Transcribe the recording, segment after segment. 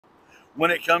When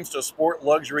it comes to sport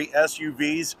luxury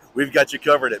SUVs, we've got you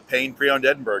covered at Payne Pre-Owned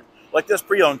Edinburg. Like this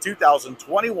pre-owned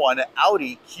 2021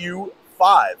 Audi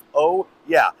Q5. Oh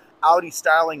yeah, Audi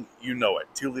styling, you know it.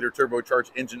 2-liter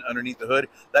turbocharged engine underneath the hood.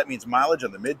 That means mileage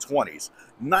in the mid-20s.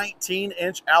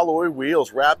 19-inch alloy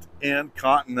wheels wrapped in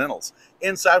Continentals.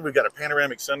 Inside, we've got a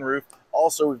panoramic sunroof.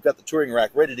 Also, we've got the touring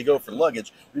rack ready to go for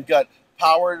luggage. We've got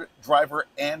powered driver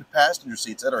and passenger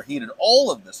seats that are heated.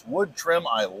 All of this wood trim.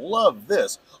 I love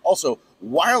this. Also,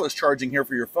 wireless charging here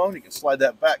for your phone. You can slide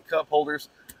that back, cup holders,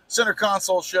 center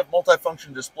console shift,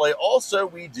 multifunction display. Also,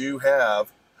 we do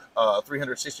have a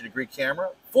 360-degree camera,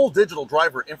 full digital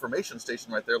driver information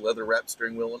station right there, leather wrapped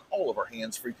steering wheel, and all of our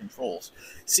hands-free controls.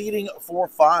 Seating for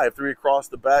 5, 3 across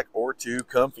the back or 2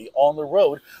 comfy. On the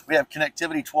road, we have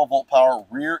connectivity, 12-volt power,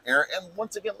 rear air, and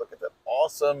once again, look at that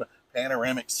awesome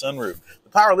panoramic sunroof. The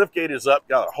power liftgate is up,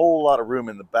 got a whole lot of room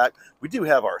in the back. We do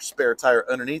have our spare tire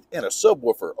underneath and a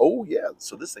subwoofer. Oh yeah,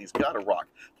 so this thing's got to rock.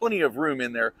 Plenty of room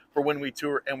in there for when we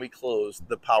tour and we close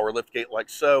the power liftgate like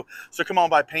so. So come on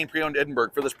by Payne Pre-Owned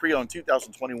Edinburg for this pre-owned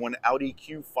 2021 Audi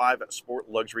Q5 Sport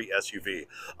Luxury SUV.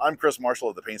 I'm Chris Marshall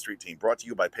of the Payne Street team, brought to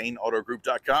you by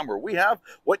PayneAutoGroup.com, where we have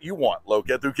what you want. Lo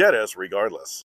que tu quieres, regardless.